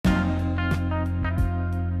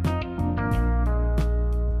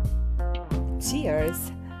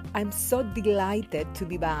Cheers! I'm so delighted to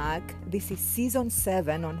be back. This is season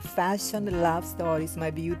 7 on Fashion Love Stories, my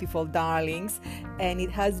beautiful darlings, and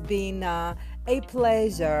it has been a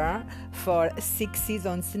pleasure for 6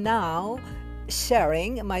 seasons now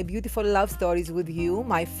sharing my beautiful love stories with you,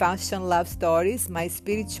 my fashion love stories, my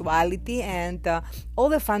spirituality, and all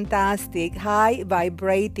the fantastic, high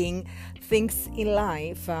vibrating things in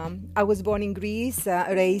life. I was born in Greece,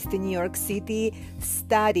 raised in New York City,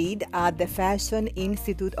 studied at the Fashion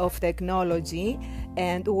Institute of Technology,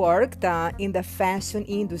 and worked in the fashion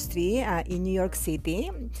industry in New York City.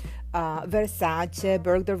 Versace,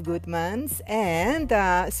 Bergdorf Goodman's, and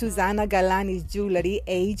Susanna Galani's jewelry,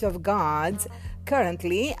 Age of Gods.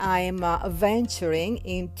 Currently, I'm venturing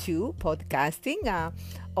into podcasting,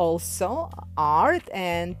 also art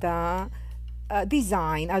and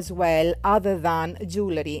design as well, other than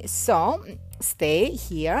jewelry. So stay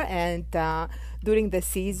here, and during the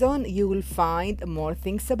season, you will find more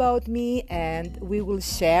things about me, and we will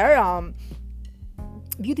share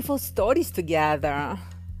beautiful stories together.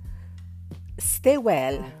 Stay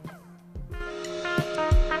well.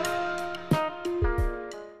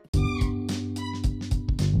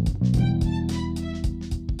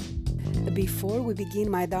 Before we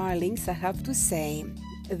begin, my darlings, I have to say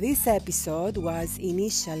this episode was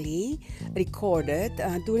initially recorded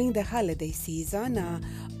during the holiday season,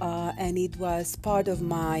 and it was part of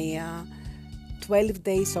my 12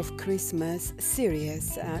 Days of Christmas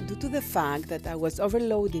series, due to the fact that I was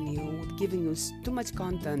overloading you, giving you too much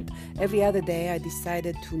content every other day. I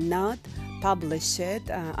decided to not publish it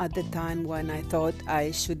at the time when I thought I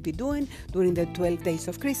should be doing during the 12 Days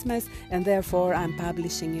of Christmas, and therefore I'm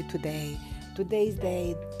publishing it today. Today's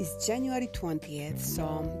date is January 20th,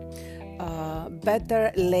 so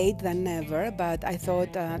better late than never, but I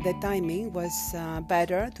thought the timing was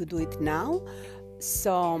better to do it now.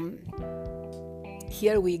 So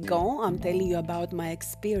here we go. I'm telling you about my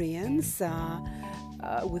experience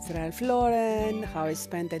with Ralph Lauren, how I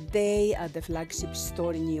spent a day at the flagship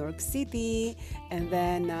store in New York City, and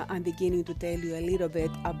then I'm beginning to tell you a little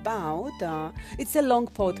bit about, it's a long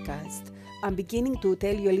podcast. I'm beginning to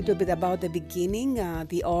tell you a little bit about the beginning,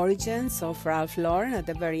 the origins of Ralph Lauren at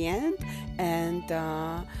the very end, and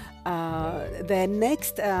the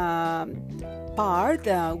next part,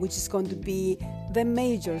 which is going to be the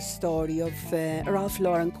major story of Ralph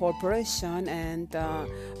Lauren Corporation and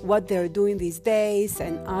what they're doing these days,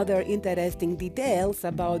 and other interesting details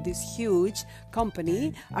about this huge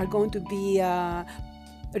company are going to be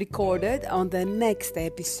recorded on the next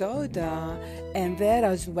episode, and there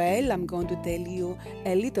as well I'm going to tell you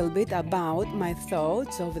a little bit about my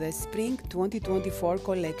thoughts of the Spring 2024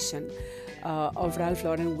 collection of Ralph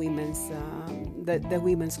Lauren women's, the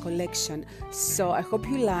women's collection. So I hope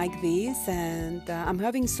you like this, and I'm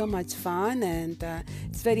having so much fun, and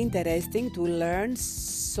it's very interesting to learn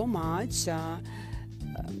so much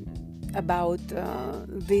about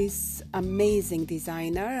this amazing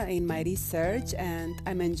designer in my research, and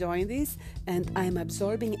I'm enjoying this, and I'm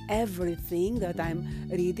absorbing everything that I'm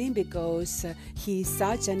reading because he's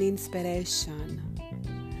such an inspiration.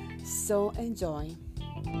 So enjoy.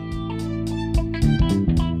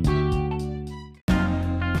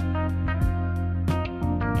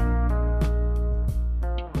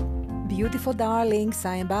 Beautiful darlings,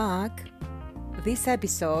 I'm back. This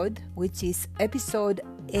episode, which is episode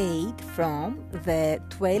 8 from the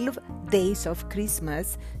 12 Days of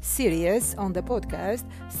Christmas series on the podcast,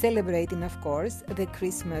 celebrating, of course, the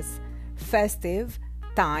Christmas festive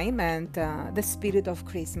time and the spirit of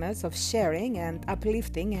Christmas, of sharing and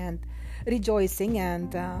uplifting and rejoicing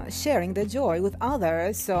and sharing the joy with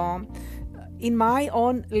others. So in my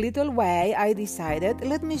own little way, I decided,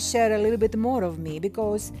 let me share a little bit more of me,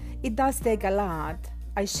 because it does take a lot.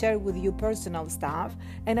 I share with you personal stuff,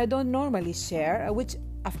 and I don't normally share, which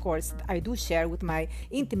of course I do share with my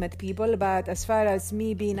intimate people, but as far as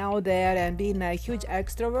me being out there and being a huge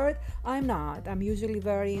extrovert, I'm not. I'm usually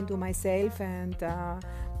very into myself, and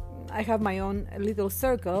I have my own little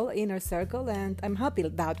circle, inner circle, and I'm happy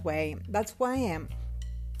that way. That's who I am.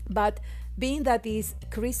 But being that is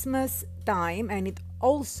Christmas time, and it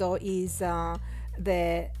also is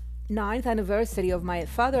the 9th anniversary of my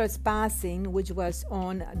father's passing, which was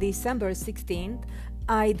on December 16th,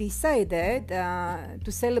 I decided to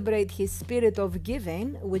celebrate his spirit of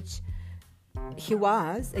giving, which he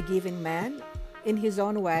was a giving man in his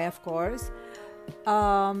own way, of course,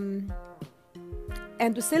 and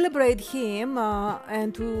to celebrate him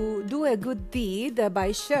and to do a good deed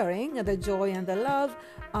by sharing the joy and the love.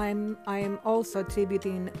 I'm also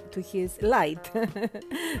attributing to his light.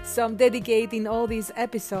 So I'm dedicating all these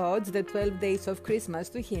episodes, the 12 days of Christmas,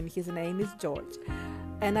 to him. His name is George.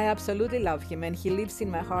 And I absolutely love him, and he lives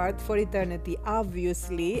in my heart for eternity,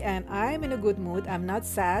 obviously. And I'm in a good mood. I'm not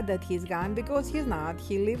sad that he's gone, because he's not.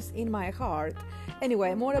 He lives in my heart.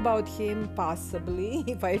 Anyway, more about him possibly,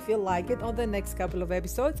 if I feel like it, on the next couple of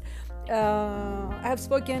episodes. I have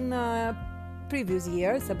spoken previous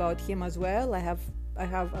years about him as well. I have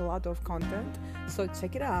a lot of content, so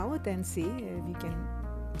check it out and see if you can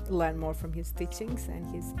learn more from his teachings and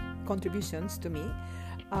his contributions to me.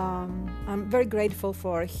 I'm very grateful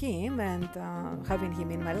for him and having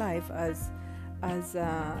him in my life as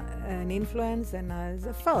an influence and as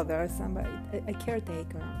a father, somebody, a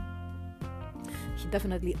caretaker. He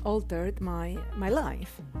definitely altered my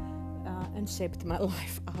life and shaped my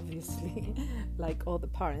life, obviously, like all the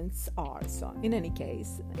parents are. So in any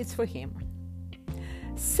case, it's for him.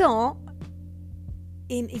 So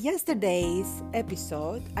in yesterday's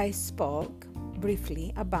episode, I spoke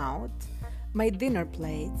briefly about my dinner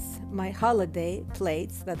plates, my holiday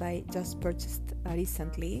plates that I just purchased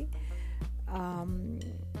recently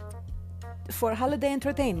for holiday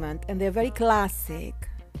entertainment, and they're very classic,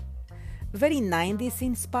 very 90s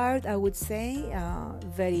inspired, I would say,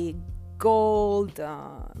 very gold,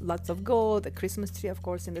 lots of gold, a Christmas tree, of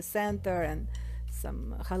course, in the center, and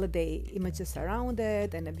some holiday images around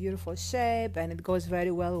it, and a beautiful shape, and it goes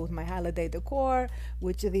very well with my holiday decor,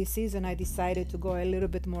 which this season I decided to go a little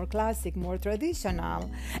bit more classic, more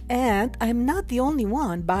traditional. And I'm not the only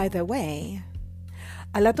one, by the way.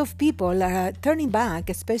 A lot of people are turning back,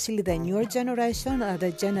 especially the newer generation,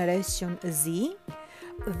 the Generation Z,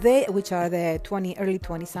 which are the early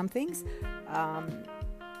 20-somethings.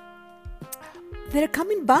 They're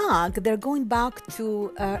coming back. They're going back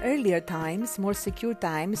to earlier times, more secure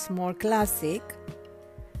times, more classic,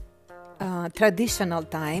 traditional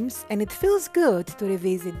times, and it feels good to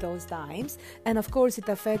revisit those times. And of course, it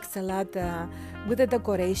affects a lot with the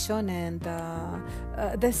decoration and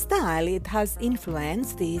the style. It has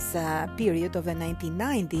influenced this period of the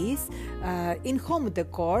 1990s in home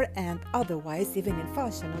decor and otherwise, even in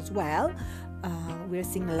fashion as well. We're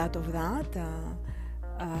seeing a lot of that.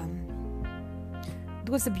 It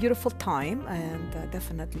was a beautiful time, and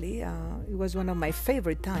definitely it was one of my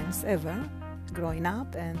favorite times ever, growing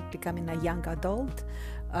up and becoming a young adult.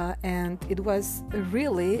 And it was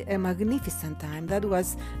really a magnificent time. That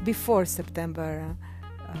was before September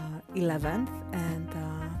 11th, and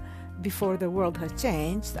before the world has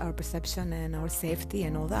changed, our perception and our safety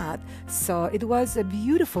and all that. So it was a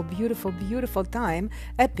beautiful, beautiful, beautiful time,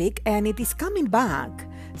 epic, and it is coming back.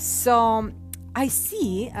 So I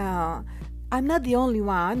see I'm not the only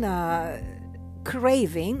one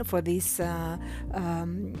craving for this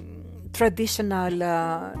traditional,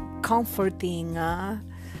 comforting,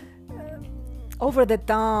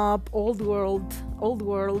 over-the-top, old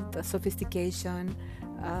world sophistication,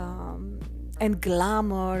 and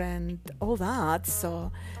glamour and all that.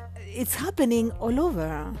 So it's happening all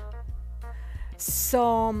over.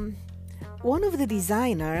 So one of the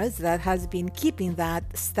designers that has been keeping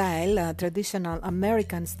that style, traditional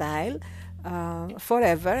American style,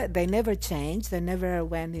 forever, they never changed, they never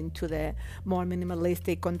went into the more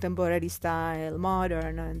minimalistic contemporary style,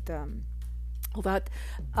 modern, and all that,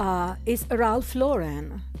 is Ralph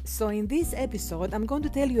Lauren. So in this episode, I'm going to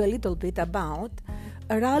tell you a little bit about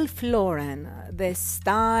Ralph Lauren, the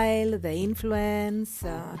style, the influence,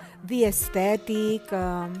 the aesthetic,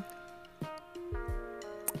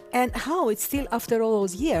 and how it's still, after all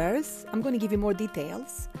those years, I'm going to give you more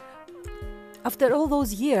details. After all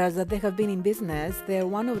those years that they have been in business, they're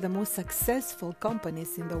one of the most successful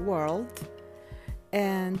companies in the world.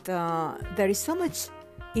 And there is so much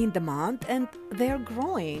in demand, and they're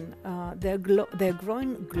growing. They're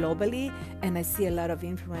growing globally, and I see a lot of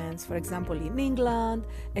influence. For example, in England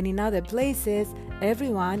and in other places,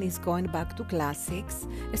 everyone is going back to classics,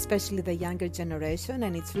 especially the younger generation,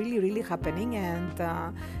 and it's really, really happening,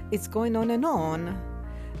 and it's going on and on.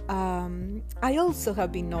 I also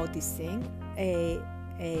have been noticing a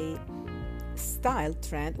style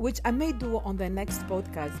trend, which I may do on the next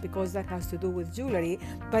podcast because that has to do with jewelry,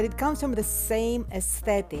 but it comes from the same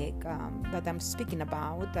aesthetic that I'm speaking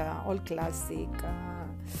about, all classic.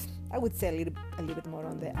 I would say a little bit more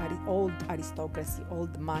on the old aristocracy,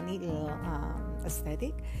 old money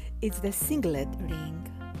aesthetic. It's the singlet ring.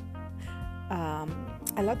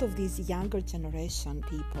 A lot of these younger generation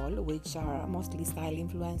people, which are mostly style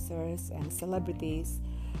influencers and celebrities,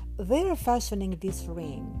 they are fashioning this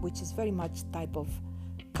ring, which is very much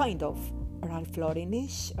kind of Ralph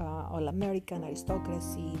Lauren-ish, all American,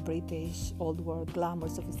 aristocracy, British, old world, glamour,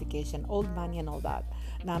 sophistication, old money and all that.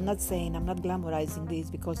 Now I'm not glamorizing this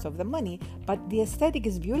because of the money, but the aesthetic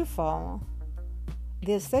is beautiful.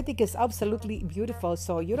 The aesthetic is absolutely beautiful,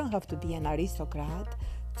 so you don't have to be an aristocrat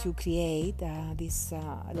to create this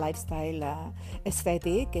lifestyle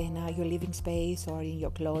aesthetic in your living space or in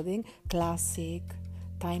your clothing. Classic,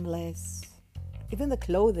 timeless. Even the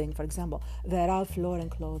clothing, for example, the Ralph Lauren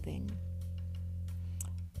clothing,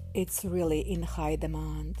 it's really in high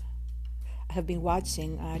demand. I have been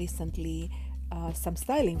watching recently some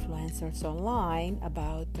style influencers online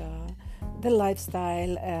about the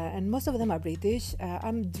lifestyle, and most of them are British.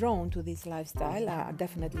 I'm drawn to this lifestyle.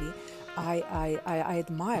 Definitely, I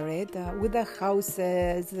admire it with the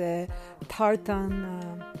houses, the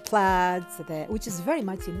tartan plaids, which is very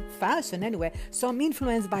much in fashion anyway. So I'm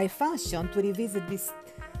influenced by fashion to revisit these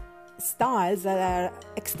styles that are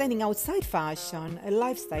extending outside fashion,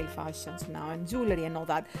 lifestyle fashions now, and jewelry and all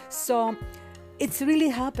that. So it's really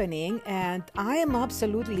happening, and I am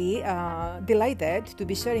absolutely delighted to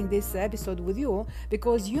be sharing this episode with you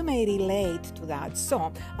because you may relate to that.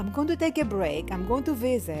 So I'm going to take a break. I'm going to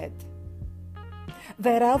visit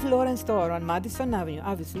the Ralph Lauren store on Madison Avenue.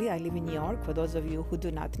 Obviously, I live in New York. For those of you who do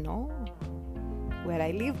not know where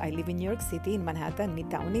I live in New York City, in Manhattan,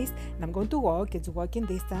 Midtown East, and I'm going to walk. It's walking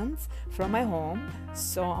distance from my home,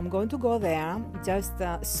 so I'm going to go there, just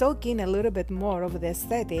soak in a little bit more of the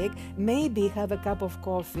aesthetic, maybe have a cup of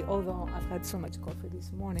coffee, although I've had so much coffee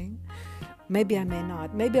this morning. Maybe I may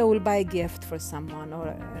not. Maybe I will buy a gift for someone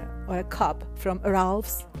or a cup from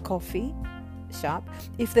Ralph's coffee shop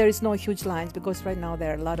if there is no huge lines, because right now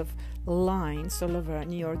there are a lot of lines all over.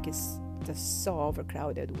 New York is just so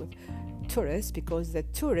overcrowded with tourists, because the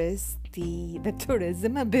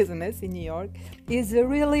tourism business in New York is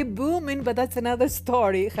really booming, but that's another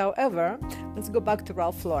story. However, let's go back to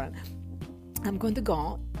Ralph Lauren. I'm going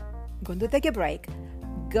to take a break,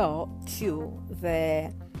 go to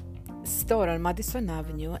the store on Madison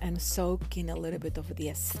Avenue and soak in a little bit of the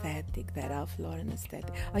aesthetic, the Ralph Lauren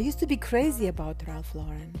aesthetic. I used to be crazy about Ralph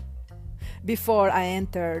Lauren before I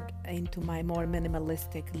entered into my more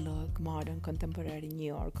minimalistic look, modern, contemporary New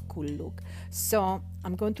York cool look. So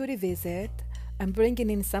I'm going to revisit. I'm bringing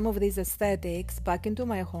in some of these aesthetics back into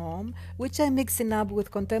my home, which I'm mixing up with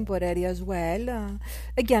contemporary as well.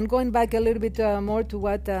 Again, going back a little bit more to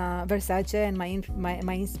what Versace and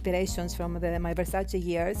my inspirations from my Versace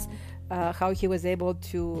years, how he was able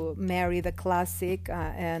to marry the classic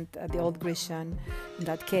and the old Grecian in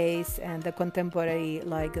that case, and the contemporary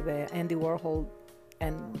like the Andy Warhol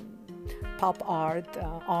and pop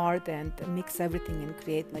art and mix everything and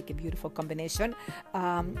create like a beautiful combination.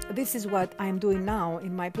 This is what I'm doing now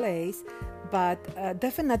in my place, but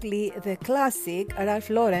definitely the classic Ralph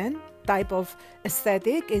Lauren type of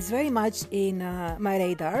aesthetic is very much in my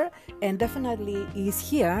radar, and definitely is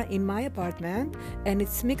here in my apartment, and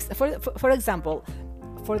it's mixed. For example,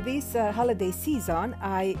 for this holiday season,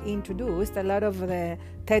 I introduced a lot of the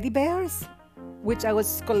teddy bears, which I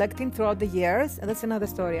was collecting throughout the years. And that's another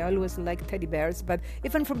story. I always liked teddy bears, but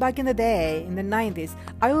even from back in the day, in the 90s,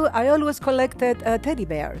 I always collected teddy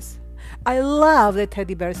bears. I love the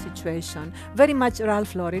teddy bear situation. Very much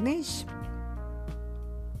Ralph Lauren-ish.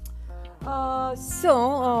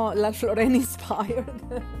 Ralph Lauren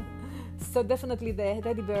inspired. So definitely the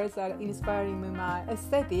teddy bears are inspiring me. My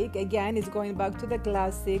aesthetic, again, is going back to the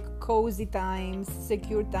classic, cozy times,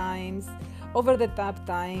 secure times, over-the-top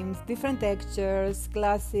times, different textures,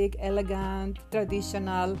 classic, elegant,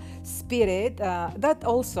 traditional spirit. That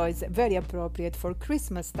also is very appropriate for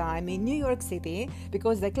Christmas time in New York City,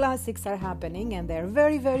 because the classics are happening and they're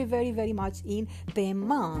very, very, very, very much in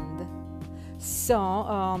demand. So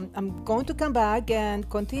I'm going to come back and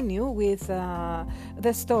continue with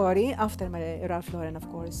the story after my Ralph Lauren, of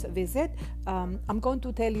course, visit. I'm going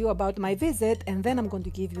to tell you about my visit, and then I'm going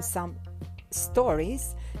to give you some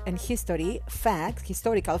stories and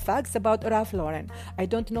historical facts about Ralph Lauren. I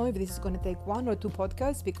don't know if this is going to take 1 or 2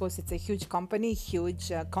 podcasts, because it's a huge company,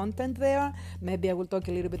 huge content there. Maybe I will talk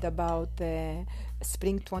a little bit about the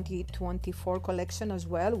Spring 2024 collection as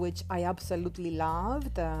well, which I absolutely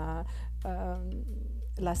loved.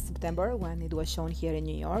 Last September when it was shown here in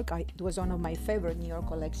New York. It was one of my favorite New York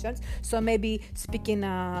collections. So maybe speaking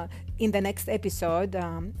in the next episode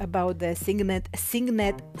about the signet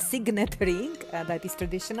ring that is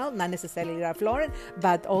traditional, not necessarily Ralph Lauren,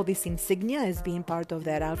 but all this insignia as being part of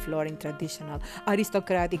the Ralph Lauren traditional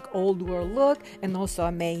aristocratic old world look. And also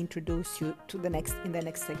I may introduce you to in the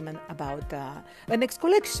next segment about the next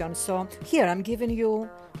collection. So here I'm giving you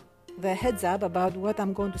the heads up about what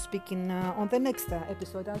I'm going to speak in on the next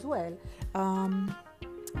episode as well.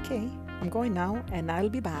 Okay, I'm going now, and I'll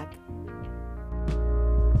be back.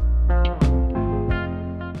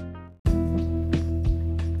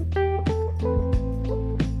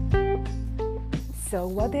 So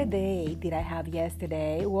what a day did I have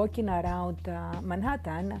yesterday, walking around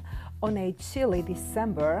Manhattan on a chilly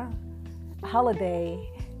December holiday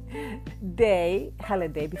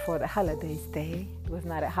before the holidays day. It was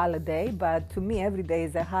not a holiday, but to me every day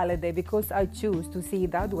is a holiday because I choose to see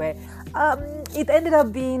it that way. It ended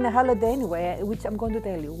up being a holiday anyway, which I'm going to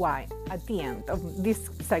tell you why at the end of this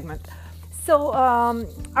segment. So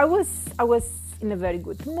I was in a very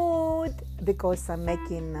good mood because I'm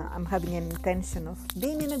having an intention of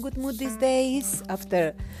being in a good mood these days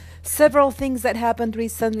after several things that happened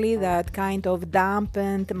recently that kind of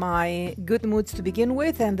dampened my good moods to begin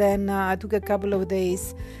with, and then I took a couple of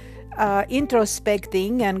days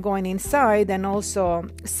introspecting and going inside and also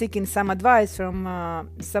seeking some advice from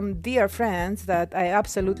some dear friends that I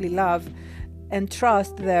absolutely love and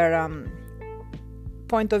trust their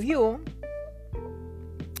point of view.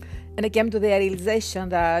 And I came to the realization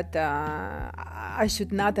that I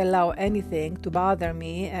should not allow anything to bother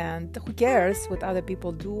me, and who cares what other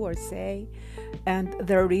people do or say. And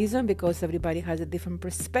the reason, because everybody has a different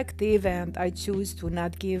perspective, and I choose to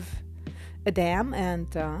not give a damn and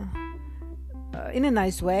in a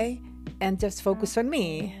nice way, and just focus on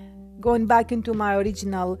me. Going back into my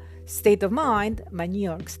original state of mind, my New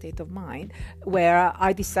York state of mind, where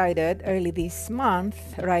I decided early this month,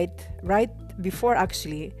 right before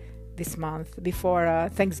actually this month, before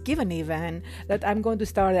Thanksgiving even, that I'm going to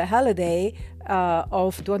start a holiday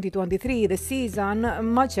of 2023, the season,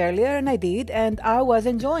 much earlier, and I did, and I was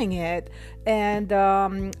enjoying it. And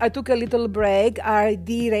I took a little break. I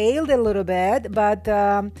derailed a little bit, but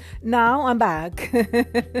now I'm back.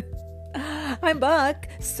 I'm back.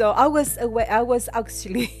 So I was away. I was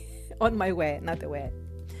actually on my way, not away.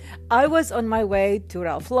 I was on my way to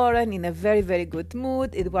Ralph Lauren in a very, very good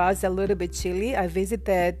mood. It was a little bit chilly. I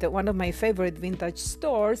visited one of my favorite vintage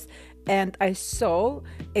stores, and I saw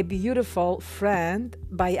a beautiful friend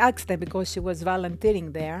by accident because she was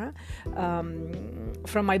volunteering there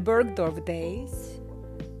from my Bergdorf days.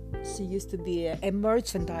 She used to be a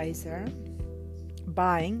merchandiser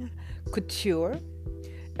buying couture,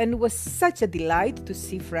 and it was such a delight to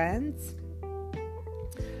see friends.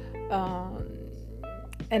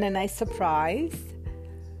 And a nice surprise.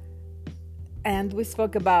 And we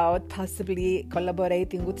spoke about possibly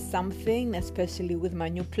collaborating with something, especially with my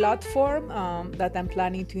new platform that I'm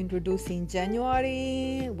planning to introduce in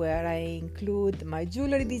January, where I include my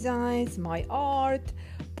jewelry designs, my art,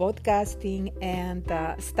 podcasting, and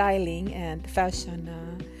styling and fashion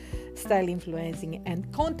style influencing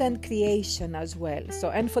and content creation as well. So,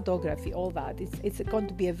 and photography, all that. It's going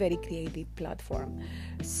to be a very creative platform.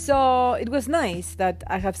 So it was nice that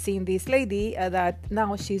I have seen this lady that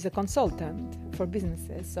now she's a consultant for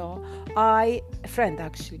businesses. So a friend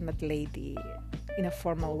actually, not lady in a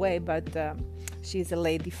formal way, but she's a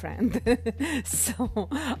lady friend. So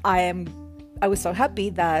I was so happy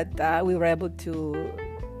that we were able to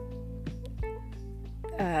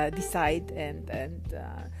decide and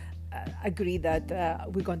agree that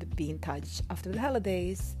we're going to be in touch after the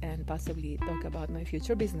holidays and possibly talk about my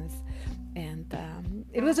future business. And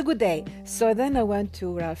it was a good day. So then I went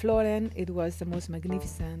to Ralph Lauren. It was the most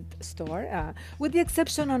magnificent store, with the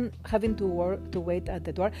exception on having to wait at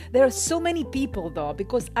the door. There are so many people though,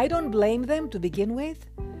 because I don't blame them to begin with,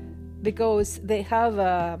 because they have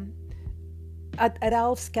at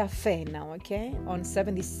Ralph's Cafe now, okay, on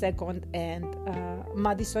 72nd and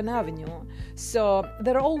Madison Avenue. So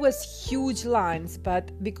there are always huge lines, but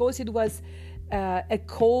because it was a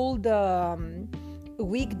cold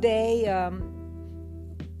weekday,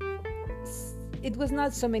 it was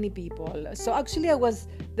not so many people. So actually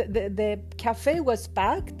the cafe was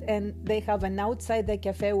packed, and they have an outside the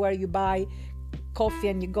cafe where you buy coffee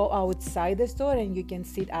and you go outside the store and you can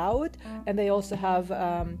sit out, and they also have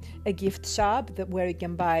a gift shop where you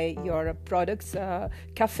can buy your products,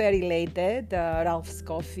 cafe related, Ralph's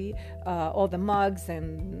coffee, all the mugs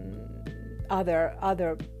and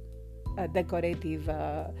other decorative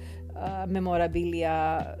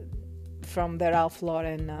memorabilia from the Ralph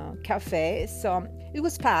Lauren cafe. So it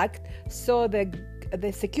was packed. So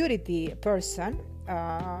the security person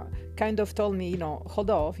kind of told me, hold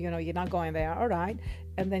off, you're not going there, all right.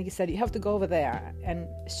 And then he said, you have to go over there, and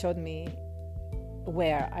showed me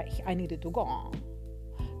where I needed to go.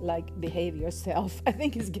 Like, behave yourself. I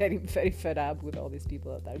think he's getting very fed up with all these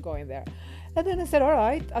people that are going there. And then I said, all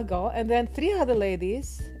right, I'll go. And then 3 other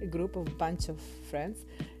ladies, a bunch of friends,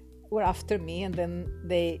 were after me, and then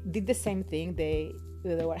they did the same thing. They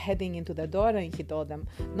were heading into the door, and he told them,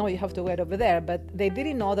 no, you have to wear over there. But they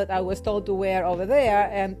didn't know that I was told to wear over there,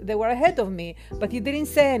 and they were ahead of me. But he didn't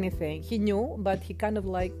say anything. He knew, but he kind of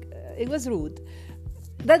it was rude.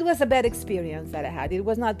 That was a bad experience that I had. It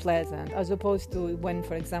was not pleasant, as opposed to when,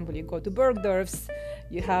 for example, you go to Bergdorf's,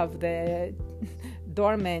 you have the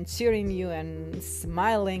doorman cheering you and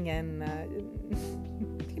smiling and,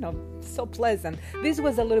 so pleasant. This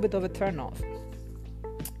was a little bit of a turnoff.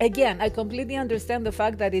 Again, I completely understand the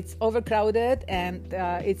fact that it's overcrowded and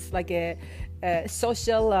it's like a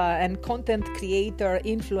social and content creator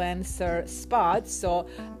influencer spot, so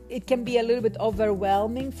it can be a little bit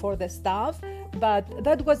overwhelming for the staff. But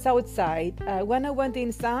that was outside. When I went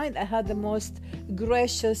inside, I had the most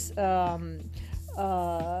gracious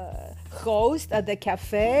host at the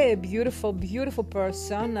cafe, a beautiful, beautiful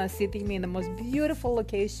person sitting me in the most beautiful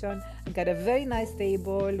location. I got a very nice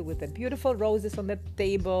table with the beautiful roses on the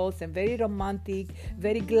tables and very romantic,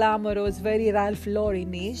 very glamorous, very Ralph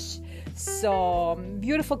Lauren-ish. So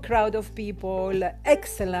beautiful crowd of people,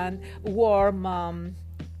 excellent, warm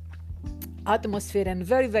atmosphere and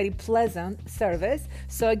very, very pleasant service.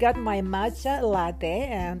 So I got my matcha latte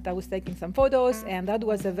and I was taking some photos, and that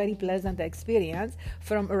was a very pleasant experience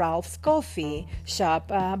from Ralph's coffee shop.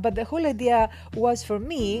 But the whole idea was for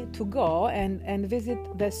me to go and visit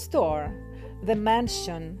the store, the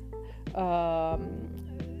mansion.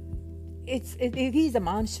 It is a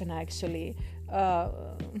mansion, actually.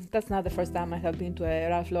 That's not the first time I have been to a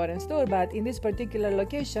Ralph Lauren store, but in this particular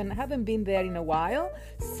location, I haven't been there in a while.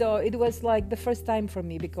 So it was like the first time for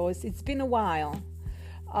me because it's been a while.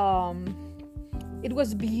 It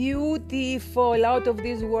was beautiful, out of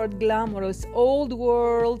this world, glamorous, old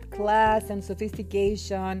world class and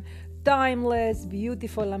sophistication, timeless,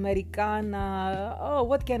 beautiful Americana. Oh,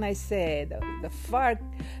 what can I say?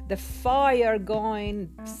 The fire going,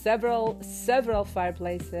 several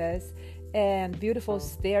fireplaces, and beautiful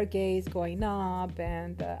staircase going up,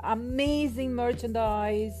 and amazing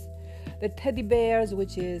merchandise. The teddy bears,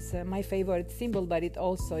 which is my favorite symbol, but it's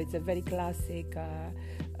a very classic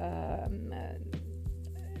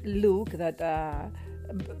look that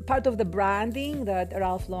part of the branding that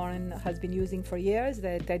Ralph Lauren has been using for years,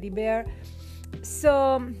 the teddy bear.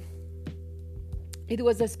 So it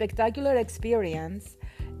was a spectacular experience.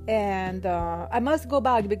 And I must go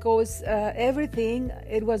back because everything,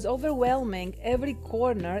 it was overwhelming. Every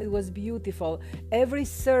corner, it was beautiful. Every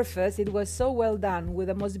surface, it was so well done, with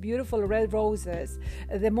the most beautiful red roses,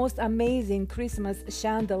 the most amazing Christmas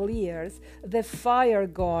chandeliers, the fire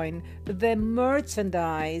going, the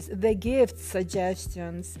merchandise, the gift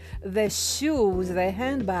suggestions, the shoes, the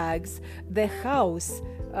handbags, the house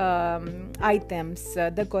items,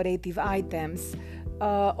 decorative items.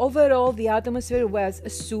 Overall, the atmosphere was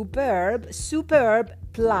superb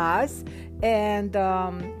plus, and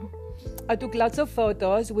I took lots of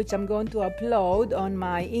photos, which I'm going to upload on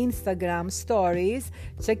my Instagram stories.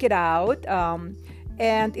 Check it out.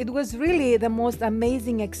 And it was really the most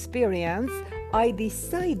amazing experience. I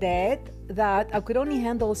decided that I could only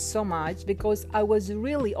handle so much because I was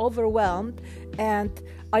really overwhelmed, and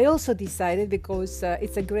I also decided, because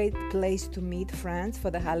it's a great place to meet friends for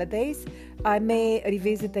the holidays, I may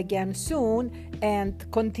revisit again soon and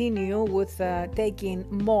continue with taking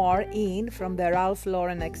more in from the Ralph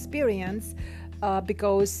Lauren experience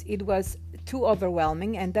because it was too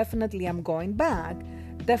overwhelming, and definitely I'm going back.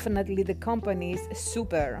 Definitely the company is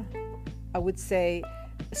super, I would say,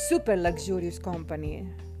 super luxurious company.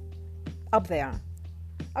 Up there.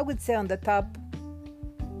 I would say on the top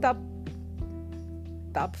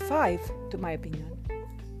 5, to my opinion.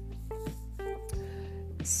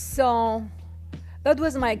 So that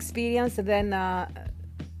was my experience. And then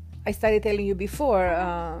I started telling you before,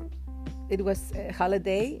 it was a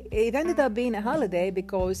holiday. It ended up being a holiday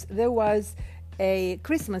because there was a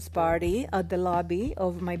Christmas party at the lobby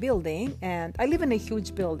of my building, and I live in a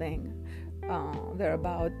huge building. There are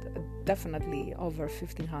about definitely over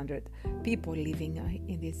 1,500 people living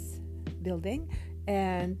in this building,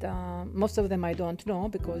 and most of them I don't know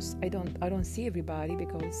because I don't see everybody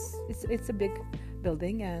because it's a big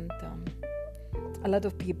building, and a lot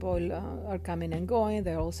of people are coming and going.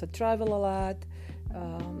 They also travel a lot.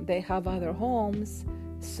 They have other homes,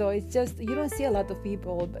 so it's just you don't see a lot of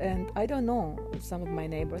people, and I don't know some of my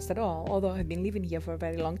neighbors at all, although I've been living here for a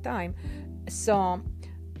very long time. So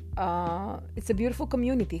It's a beautiful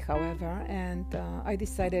community, however, and I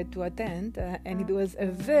decided to attend, and it was a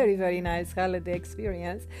very, very nice holiday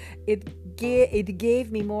experience. It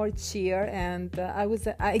gave me more cheer, and I was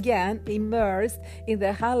again immersed in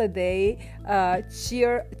the holiday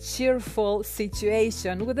cheerful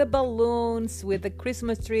situation with the balloons, with the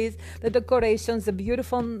Christmas trees, the decorations, the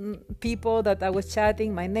beautiful people that I was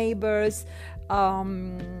chatting, my neighbors.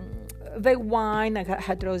 The wine, I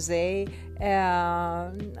had rosé,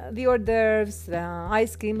 the hors d'oeuvres, the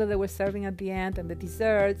ice cream that they were serving at the end, and the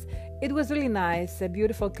desserts. It was really nice. A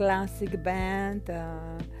beautiful classic band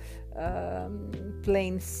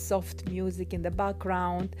playing soft music in the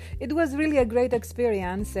background. It was really a great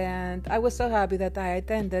experience, and I was so happy that I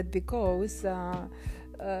attended because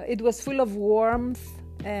it was full of warmth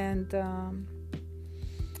and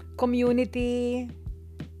community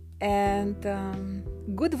and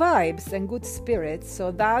good vibes and good spirits.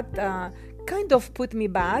 So that kind of put me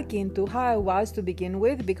back into how I was to begin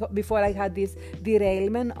with, before I had this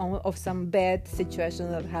derailment of some bad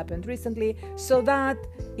situation that happened recently. So that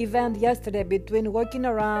event yesterday, between walking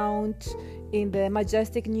around in the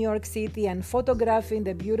majestic New York City and photographing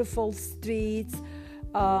the beautiful streets,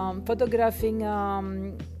 photographing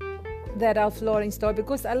the Ralph Lauren store,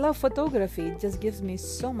 because I love photography. It just gives me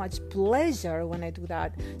so much pleasure when I do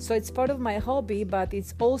that. So it's part of my hobby, but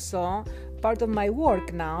it's also part of my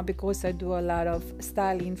work now, because I do a lot of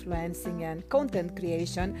style influencing and content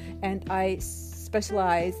creation, and I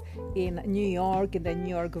specialize in New York, in the New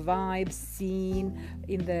York vibe scene,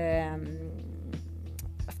 in the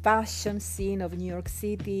fashion scene of New York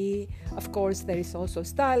City. Of course, there is also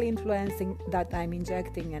style influencing that I'm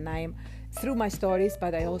injecting, and I'm through my stories,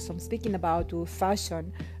 but I also am speaking about to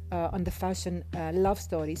fashion on the Fashion Love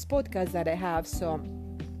Stories podcast that I have. So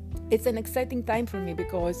it's an exciting time for me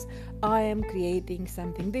because I am creating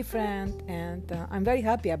something different, and I'm very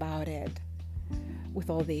happy about it with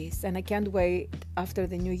all this, and I can't wait after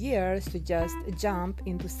the New Year's to just jump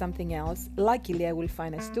into something else. Luckily, I will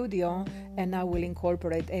find a studio and I will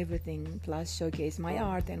incorporate everything, plus showcase my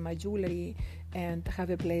art and my jewelry, and have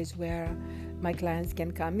a place where my clients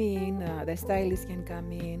can come in, the stylists can come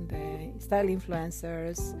in, the style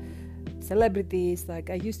influencers, celebrities like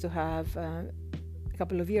I used to have a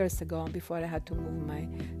couple of years ago before I had to move my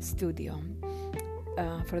studio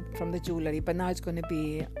from the jewelry. But now it's going to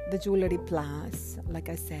be the jewelry plus, like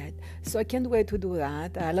I said. So I can't wait to do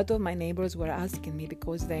that. A lot of my neighbors were asking me,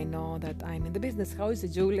 because they know that I'm in the business, how is the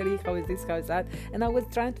jewelry, how is this, how is that, and I was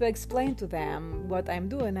trying to explain to them what I'm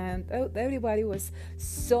doing, and everybody was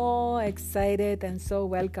so excited and so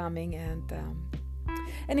welcoming. And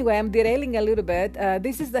anyway, I'm derailing a little bit.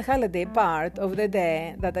 This is the holiday part of the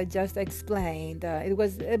day that I just explained. It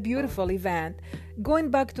was a beautiful event.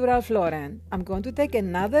 Going back to Ralph Lauren, I'm going to take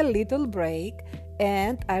another little break,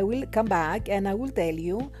 and I will come back and I will tell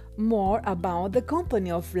you more about the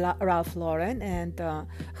company of Ralph Lauren and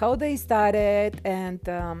how they started, and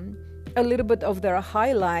a little bit of their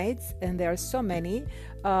highlights, and there are so many.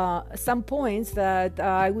 Some points that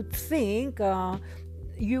I would think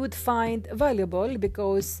you would find valuable,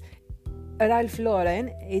 because Ralph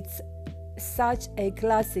Lauren, it's such a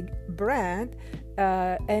classic brand,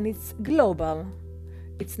 and it's global.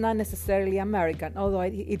 It's not necessarily American, although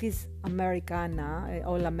it is Americana,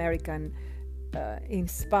 all American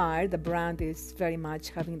inspired. The brand is very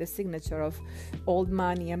much having the signature of old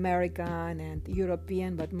money American and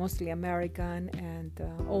European, but mostly American, and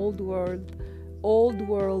old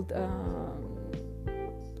world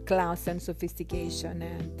class and sophistication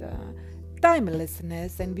and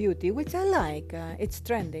timelessness and beauty, which I like. It's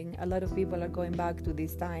trending. A lot of people are going back to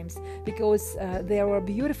these times because they were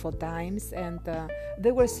beautiful times, and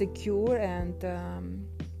they were secure and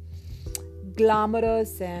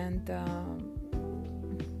glamorous, and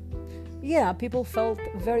people felt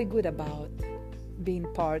very good about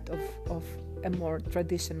being part of a more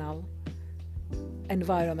traditional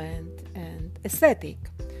environment and aesthetic.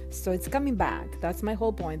 So it's coming back. That's my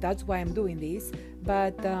whole point. That's why I'm doing this.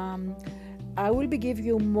 But I will be giving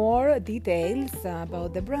you more details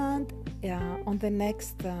about the brand on the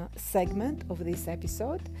next segment of this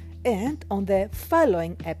episode. And on the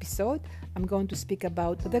following episode, I'm going to speak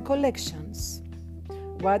about the collections,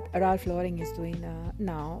 what Ralph Lauren is doing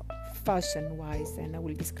now, fashion-wise, and I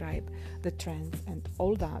will describe the trends and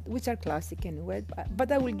all that, which are classic anyway.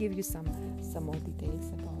 But I will give you some more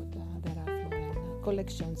details about the Ralph Lauren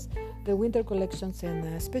collections, the winter collections, and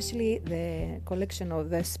especially the collection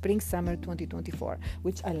of the spring-summer 2024,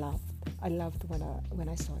 which I loved. I loved when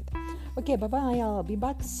I saw it. Okay, bye-bye. I'll be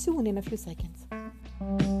back soon in a few seconds.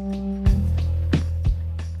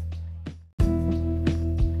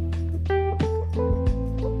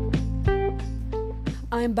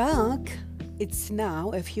 I'm back. It's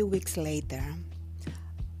now a few weeks later.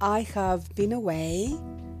 I have been away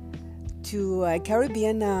to a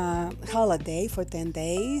Caribbean holiday for 10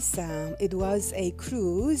 days. It was a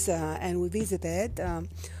cruise and we visited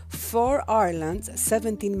 4 islands,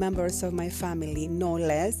 17 members of my family, no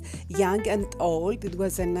less, young and old. It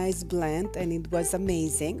was a nice blend and it was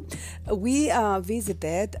amazing. We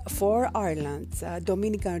visited 4 islands,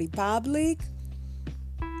 Dominican Republic,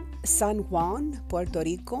 San Juan, Puerto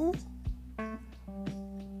Rico,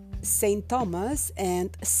 St. Thomas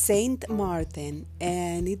and St. Martin,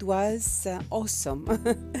 and it was awesome.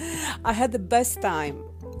 I had the best time.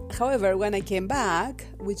 However, when I came back,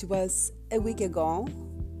 which was a week ago,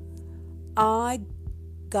 I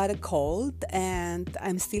got a cold and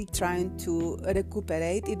I'm still trying to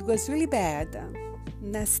recuperate. It was really bad,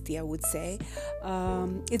 nasty, I would say.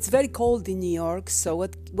 It's very cold in New York, so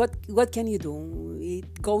what can you do?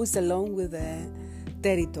 It goes along with the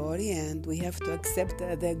territory, and we have to accept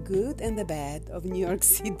the good and the bad of New York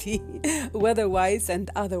City, weather-wise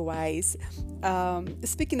and otherwise.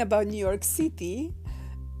 Speaking about New York City,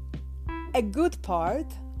 a good part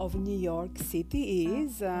of New York City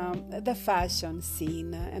is the fashion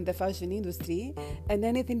scene and the fashion industry and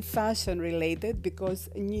anything fashion related, because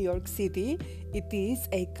New York City, it is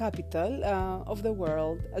a capital of the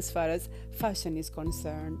world as far as fashion is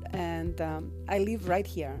concerned, and I live right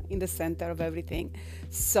here in the center of everything.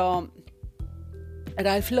 So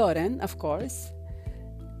Ralph Lauren, of course,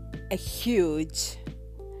 a huge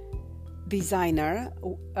designer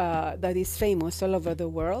that is famous all over the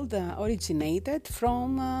world, originated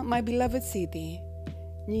from my beloved city,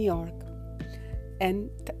 New York. And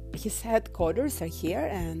his headquarters are here,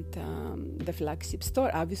 and the flagship store,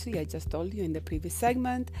 obviously, I just told you in the previous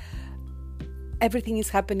segment. Everything is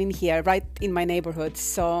happening here, right in my neighborhood.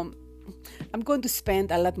 So I'm going to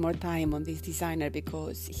spend a lot more time on this designer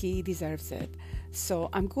because he deserves it. So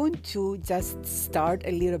I'm going to just start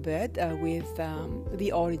a little bit with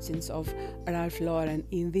the origins of Ralph Lauren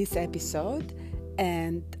in this episode.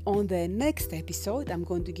 And on the next episode, I'm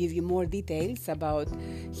going to give you more details about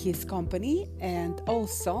his company. And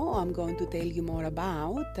also, I'm going to tell you more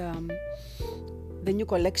about the new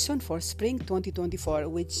collection for spring 2024,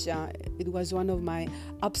 which it was one of my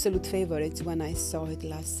absolute favorites when I saw it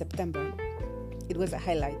last September. It was a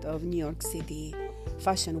highlight of New York City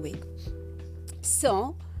Fashion Week.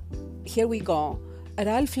 So, here we go.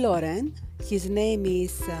 Ralph Lauren, his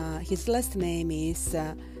last name is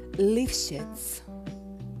Lifshitz,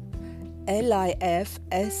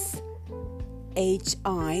 Lifshitz.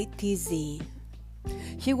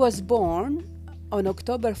 He was born on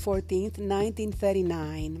October 14th,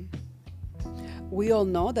 1939. We all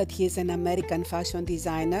know that he is an American fashion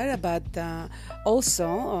designer, but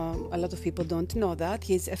also, a lot of people don't know that,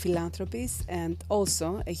 he's a philanthropist and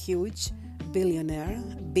also a huge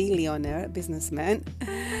billionaire businessman.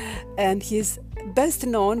 And he's best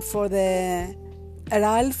known for the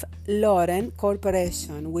Ralph Lauren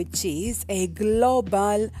Corporation, which is a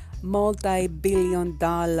global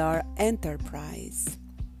multi-billion-dollar enterprise.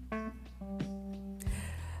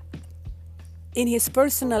 In his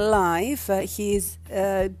personal life, he is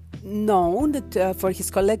known for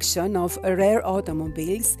his collection of rare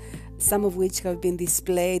automobiles, some of which have been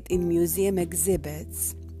displayed in museum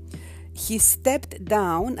exhibits. He stepped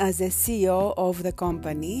down as a CEO of the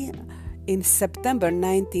company in September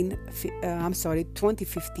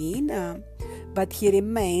 2015, but he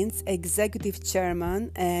remains executive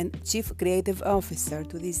chairman and chief creative officer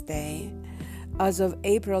to this day. As of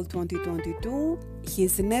April 2022,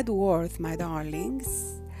 his net worth, my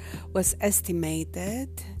darlings, was estimated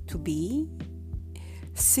to be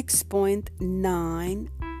 $6.9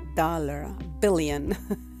 billion.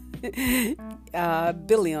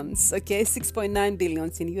 Billions, okay, 6.9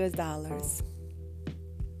 billions in US dollars.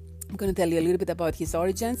 I'm going to tell you a little bit about his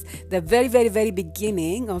origins, the very, very, very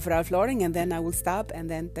beginning of Ralph Lauren, and then I will stop and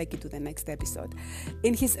then take you to the next episode.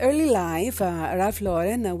 In his early life, Ralph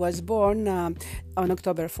Lauren was born on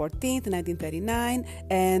October 14th, 1939,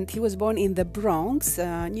 and he was born in the Bronx,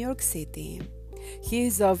 New York City. He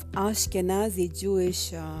is of Ashkenazi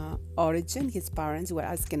Jewish origin. His parents were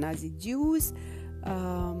Ashkenazi Jews,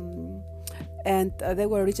 and they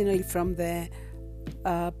were originally from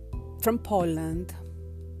Poland,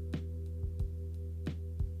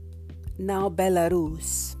 now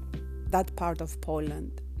Belarus, that part of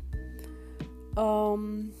Poland.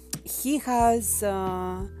 He has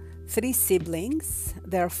 3 siblings.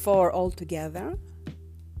 There are 4 altogether.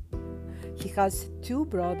 He has 2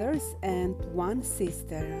 brothers and 1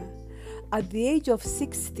 sister. At the age of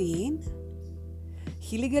 16,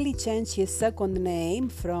 He legally changed his second name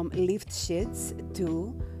from Lifshitz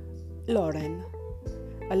to Lauren,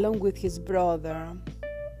 along with his brother,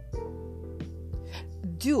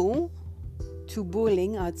 due to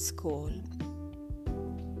bullying at school.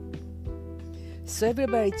 So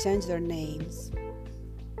everybody changed their names.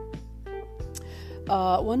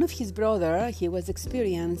 One of his brother, he was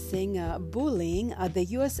experiencing bullying at the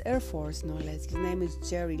U.S. Air Force, no less. His name is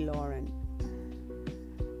Jerry Lauren.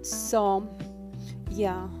 So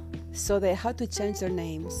they had to change their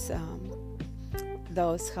names.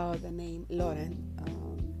 Those how the name Lauren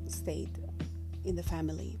stayed in the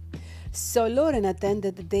family. So Lauren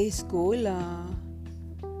attended the day school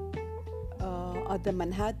at the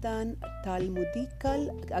Manhattan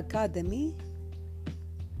Talmudical Academy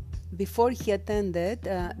before he attended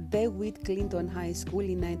DeWitt Clinton High School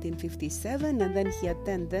in 1957, and then he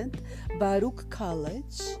attended Baruch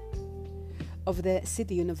College of the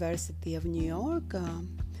City University of New York,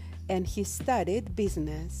 and he studied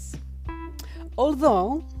business.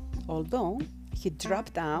 Although he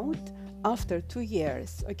dropped out after 2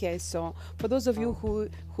 years. Okay, so for those of you who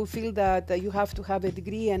feel that you have to have a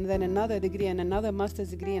degree and then another degree and another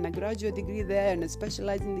master's degree and a graduate degree there and a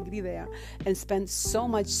specializing degree there and spend so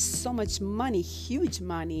much money, huge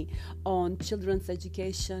money on children's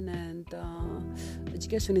education, and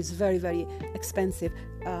education is very, very expensive.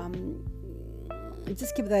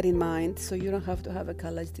 Just keep that in mind, so you don't have to have a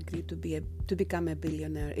college degree to become a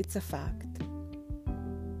billionaire. It's a fact.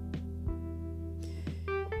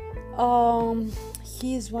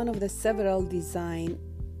 He is one of the several design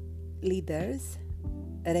leaders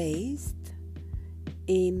raised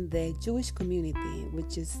in the Jewish community,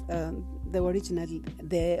 which is they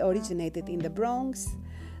originated in the Bronx.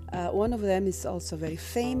 One of them is also very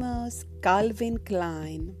famous, Calvin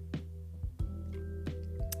Klein.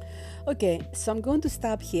 Okay, so I'm going to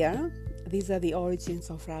stop here. These are the origins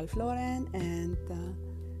of Ralph Lauren, and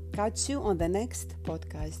catch you on the next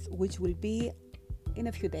podcast, which will be in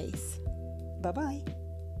a few days. Bye-bye.